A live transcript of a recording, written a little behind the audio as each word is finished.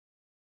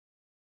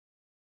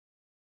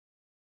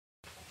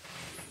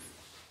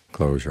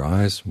Close your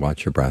eyes,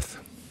 watch your breath,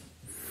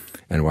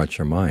 and watch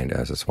your mind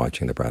as it's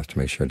watching the breath to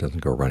make sure it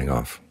doesn't go running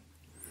off.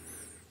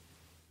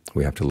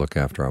 We have to look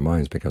after our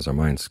minds because our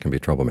minds can be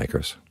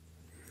troublemakers.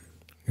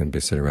 You can be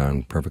sitting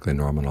around perfectly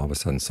normal, and all of a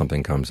sudden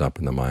something comes up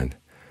in the mind,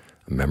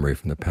 a memory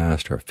from the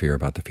past or a fear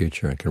about the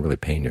future, and it can really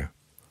pain you.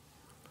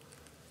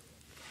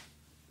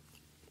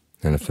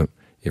 And if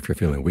you're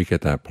feeling weak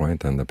at that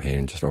point, then the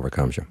pain just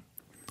overcomes you.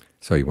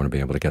 So you want to be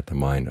able to get the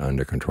mind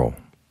under control,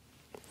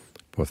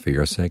 both for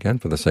your sake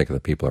and for the sake of the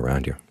people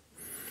around you.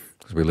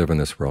 Because we live in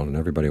this world and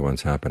everybody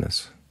wants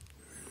happiness.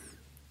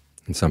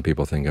 And some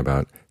people think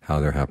about how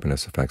their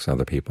happiness affects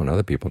other people, and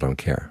other people don't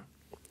care.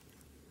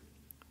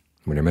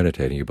 When you're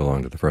meditating, you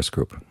belong to the first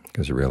group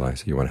because you realize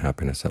that you want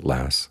happiness that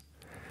lasts.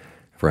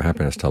 For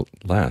happiness to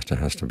last, it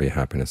has to be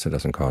happiness that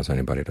doesn't cause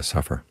anybody to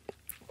suffer.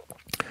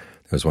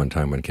 There was one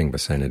time when King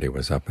Vicinity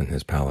was up in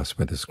his palace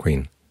with his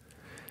queen,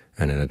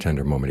 and in a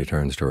tender moment he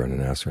turns to her and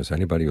asks her, "Is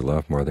anybody you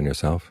love more than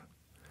yourself?"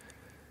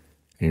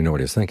 And you know what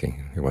he's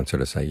thinking. He wants her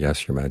to say,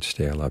 "Yes, Your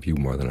Majesty, I love you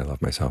more than I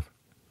love myself."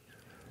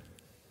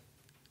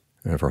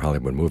 And for a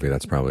Hollywood movie,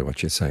 that's probably what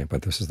she'd say,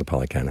 but this is the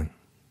Pali Canon,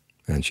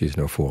 and she's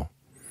no fool.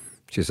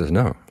 She says,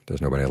 "No,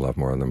 there's nobody I love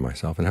more than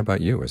myself. And how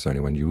about you? Is there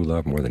anyone you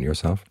love more than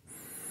yourself?"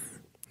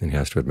 And he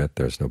has to admit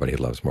there's nobody he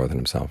loves more than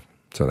himself.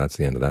 So that's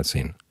the end of that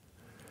scene.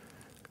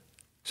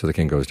 So the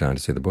king goes down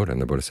to see the Buddha,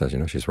 and the Buddha says,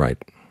 she's right.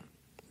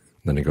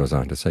 Then he goes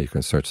on to say, you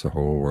can search the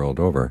whole world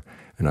over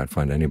and not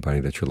find anybody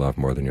that you love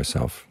more than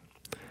yourself.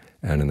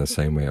 And in the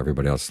same way,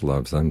 everybody else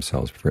loves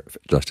themselves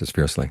just as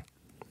fiercely.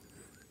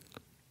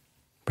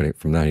 But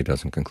from that, he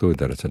doesn't conclude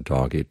that it's a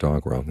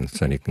dog-eat-dog world.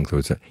 Instead, he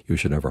concludes that you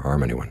should never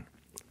harm anyone.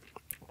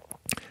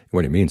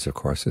 What he means, of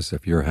course, is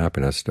if your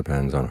happiness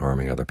depends on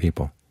harming other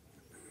people,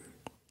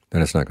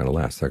 then it's not going to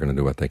last. They're going to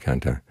do what they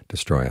can to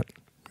destroy it.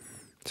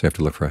 So you have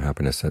to look for a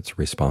happiness that's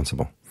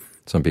responsible.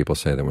 Some people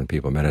say that when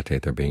people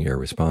meditate, they're being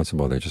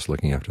irresponsible. They're just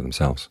looking after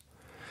themselves.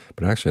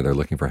 But actually, they're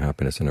looking for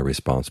happiness in a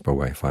responsible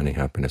way, finding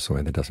happiness in a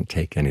way that doesn't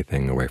take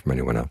anything away from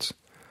anyone else,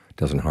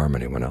 doesn't harm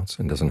anyone else,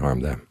 and doesn't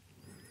harm them.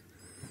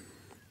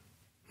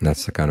 And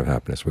that's the kind of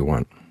happiness we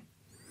want.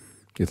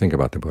 You think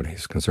about the Buddha.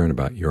 He's concerned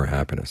about your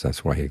happiness.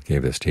 That's why he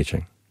gave this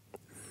teaching.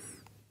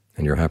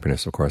 And your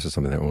happiness, of course, is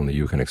something that only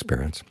you can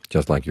experience,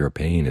 just like your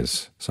pain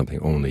is something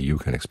only you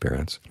can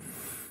experience.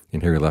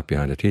 And here he left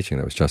behind a teaching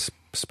that was just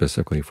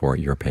specifically for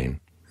your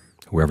pain,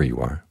 whoever you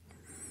are.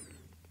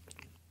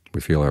 We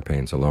feel our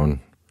pains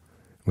alone.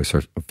 We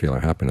feel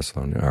our happiness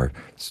alone.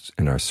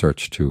 In our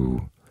search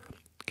to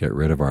get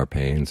rid of our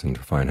pains and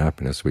to find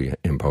happiness, we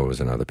impose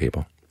on other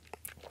people.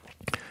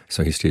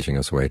 So he's teaching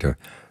us a way to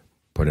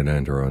put an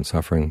end to our own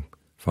suffering,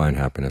 find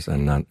happiness,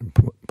 and not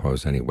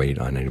impose any weight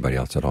on anybody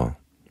else at all.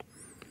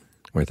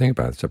 When you think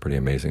about it, it's a pretty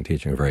amazing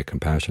teaching, a very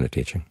compassionate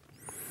teaching.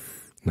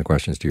 And the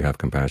question is, do you have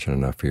compassion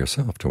enough for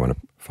yourself to want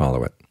to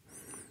follow it?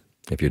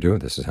 If you do,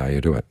 this is how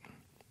you do it.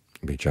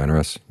 Be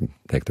generous,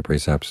 take the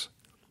precepts,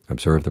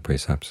 observe the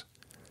precepts,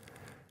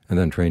 and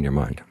then train your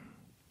mind.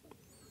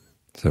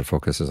 So it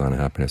focuses on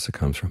happiness that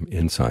comes from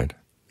inside,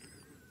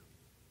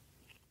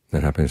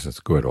 that happiness that's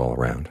good all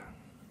around.